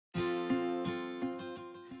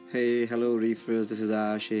Hey, hello reefers, this is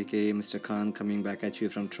Ash aka Mr. Khan coming back at you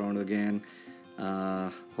from Toronto again.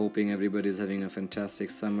 Hoping everybody's having a fantastic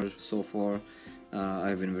summer so far.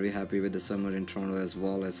 I've been very happy with the summer in Toronto as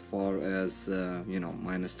well, as far as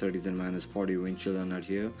minus 30s and minus 40 wind chill are not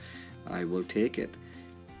here. I will take it.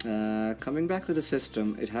 Coming back to the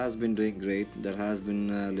system, it has been doing great. There has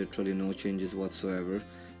been literally no changes whatsoever.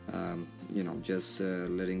 Just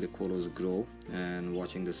letting the corals grow and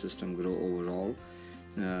watching the system grow overall.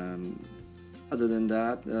 um, Other than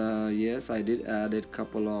that, yes, I did add a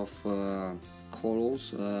couple of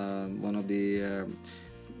corals. One of the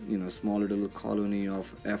small little colony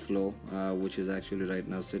of Eflo, which is actually right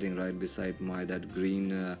now sitting right beside my that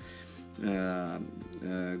green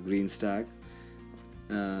stag.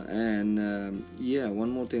 And yeah, one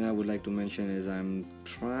more thing I would like to mention is I'm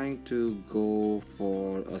trying to go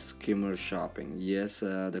for a skimmer shopping. Yes,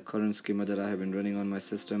 the current skimmer that I have been running on my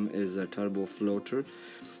system is a turbo floater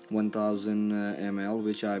 1000 ml,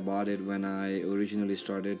 which I bought it when I originally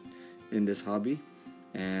started in this hobby,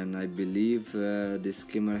 and I believe this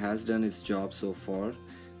skimmer has done its job so far.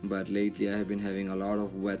 But lately I have been having a lot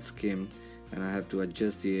of wet skim, and I have to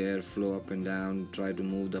adjust the airflow up and down, try to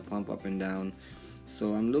move the pump up and down.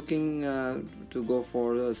 So I'm looking to go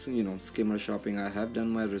for skimmer shopping. I have done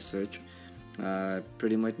my research,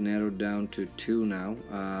 pretty much narrowed down to two now,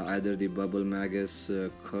 either the Bubble Magus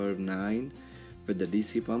Curve 9 with the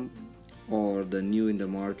DC pump, or the new in the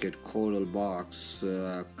market Coral Box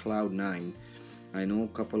Cloud 9. I know a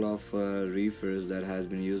couple of reefers that has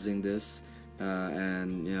been using this,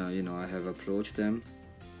 and I have approached them,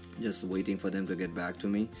 just waiting for them to get back to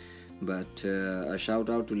me. But a shout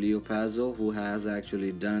out to Leo Pazzo, who has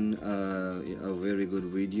actually done a very good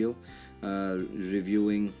video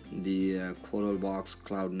reviewing the Coral Box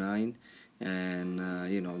Cloud 9, and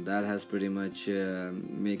that has pretty much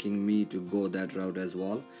making me to go that route as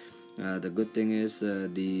well. The good thing is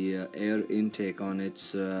the air intake on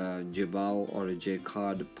its Jibao or a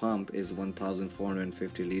J-Cod pump is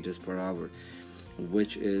 1450 liters per hour,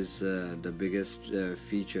 which is the biggest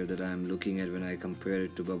feature that I'm looking at when I compare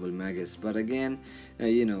it to Bubble Magus. But again,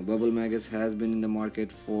 Bubble Magus has been in the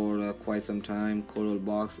market for quite some time. Coral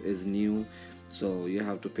Box is new, so you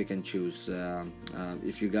have to pick and choose.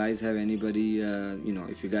 If you guys have anybody,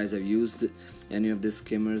 if you guys have used any of the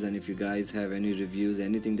skimmers, and if you guys have any reviews,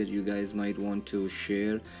 anything that you guys might want to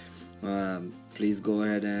share, please go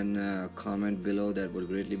ahead and comment below. That would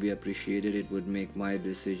greatly be appreciated. It would make my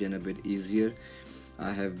decision a bit easier.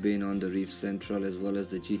 I have been on the Reef Central as well as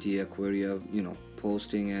the GTA Aquaria,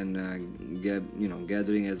 posting and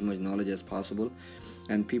gathering as much knowledge as possible,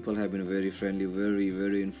 and people have been very friendly,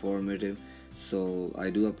 very informative. So I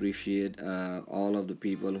do appreciate all of the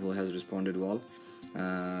people who has responded well.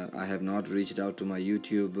 I have not reached out to my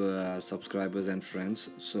YouTube subscribers and friends,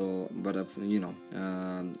 so but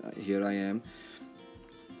here I am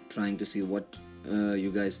trying to see what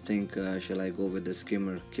you guys think. Shall I go with the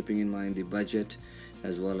skimmer, keeping in mind the budget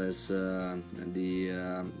as well as the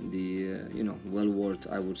well worth,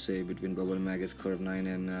 I would say, between Bubble Magus Curve 9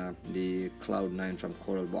 and the Cloud 9 from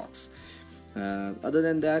Coral Box. Other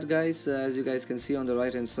than that, guys, as you guys can see on the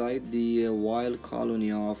right hand side, the wild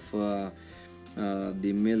colony of the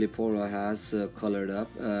Millipora has colored up.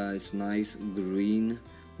 It's nice green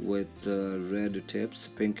with red tips,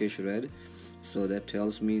 pinkish red. So that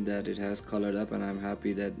tells me that it has colored up, and I'm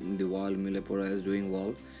happy that the wild Millipora is doing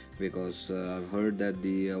well, because I've heard that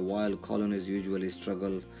the wild colonies usually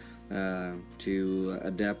struggle to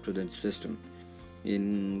adapt to the system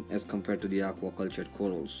as compared to the aquacultured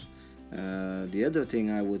corals. The other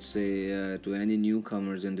thing I would say to any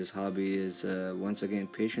newcomers in this hobby is, once again,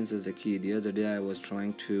 patience is the key. The other day I was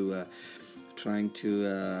trying to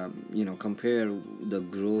compare the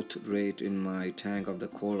growth rate in my tank of the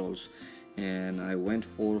corals, and I went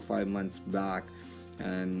 4 or 5 months back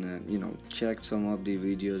and checked some of the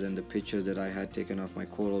videos and the pictures that I had taken of my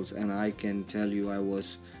corals, and I can tell you I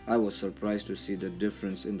was surprised to see the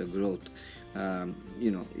difference in the growth.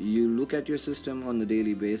 You look at your system on a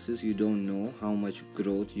daily basis, you don't know how much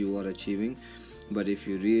growth you are achieving, but if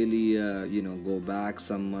you really go back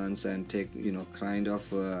some months and take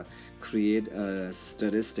create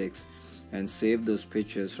statistics and save those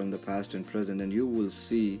pictures from the past and present, then you will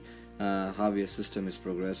see how your system is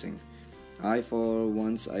progressing. For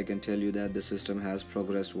once, I can tell you that the system has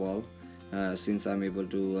progressed well since I'm able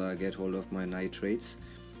to get hold of my nitrates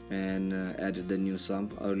and added the new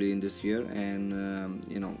sump early in this year, and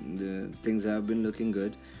the things have been looking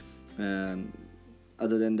good.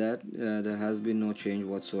 Other than that, there has been no change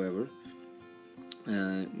whatsoever.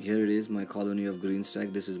 Here it is, my colony of green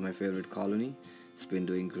stag. This is my favorite colony. It's been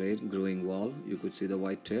doing great, growing well. You could see the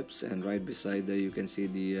white tips, and right beside there you can see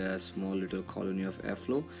the small little colony of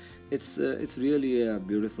Efflo. It's really a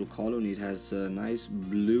beautiful colony. It has a nice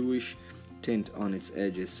bluish tint on its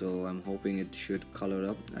edges, so I'm hoping it should color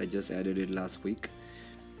up. I just added it last week.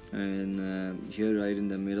 And here right in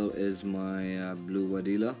the middle is my blue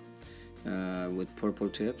Vadila with purple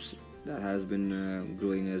tips that has been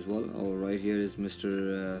growing as well. Oh, right here is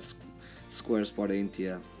Mr. Square Spot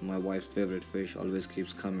Aintia, my wife's favorite fish, always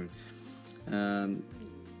keeps coming. In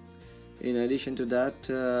addition to that,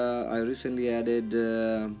 I recently added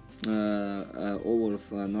not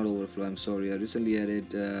overflow, I'm sorry, I recently added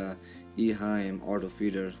Eheim auto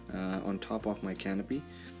feeder on top of my canopy,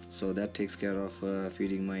 so that takes care of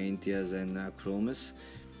feeding my Aintias and Chromis.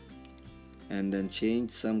 And then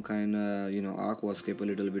change some kind of aquascape a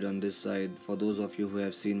little bit on this side. For those of you who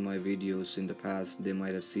have seen my videos in the past, they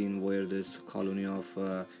might have seen where this colony of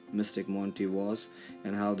Mystic Monty was,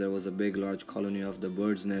 and how there was a big large colony of the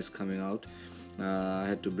bird's nest coming out. I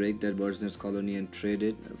had to break that bird's nest colony and trade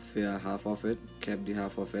it, half of it, kept the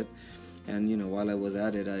half of it. And while I was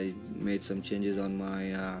at it, I made some changes on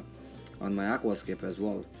my aquascape as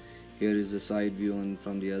well. Here is the side view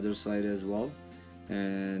from the other side as well.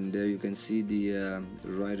 And there you can see the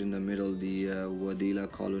right in the middle, the Vadila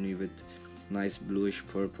colony with nice bluish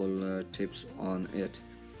purple tips on it.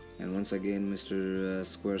 And once again, Mr.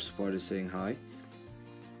 Square Spot is saying hi.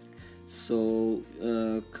 So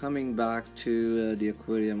coming back to the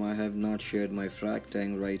aquarium, I have not shared my frac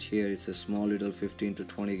tank right here. It's a small little 15 to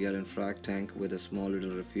 20 gallon frac tank with a small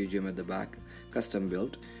little refugium at the back, custom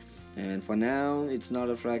built. And for now, it's not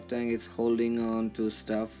a frac tank, it's holding on to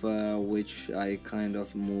stuff which I kind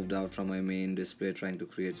of moved out from my main display, trying to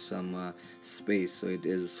create some space. So it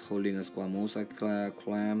is holding a squamosa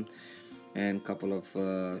clam and couple of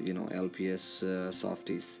LPS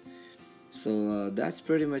softies. So that's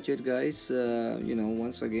pretty much it, guys.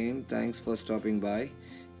 Once again, thanks for stopping by.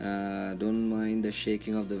 Don't mind the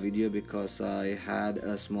shaking of the video because I had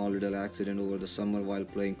a small little accident over the summer while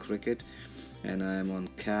playing cricket, and I'm on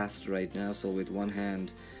cast right now, so with one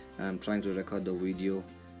hand I'm trying to record the video,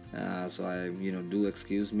 so I do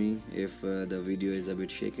excuse me if the video is a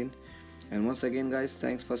bit shaken. And once again, guys,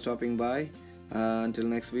 thanks for stopping by. Until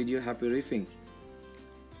next video, happy reefing.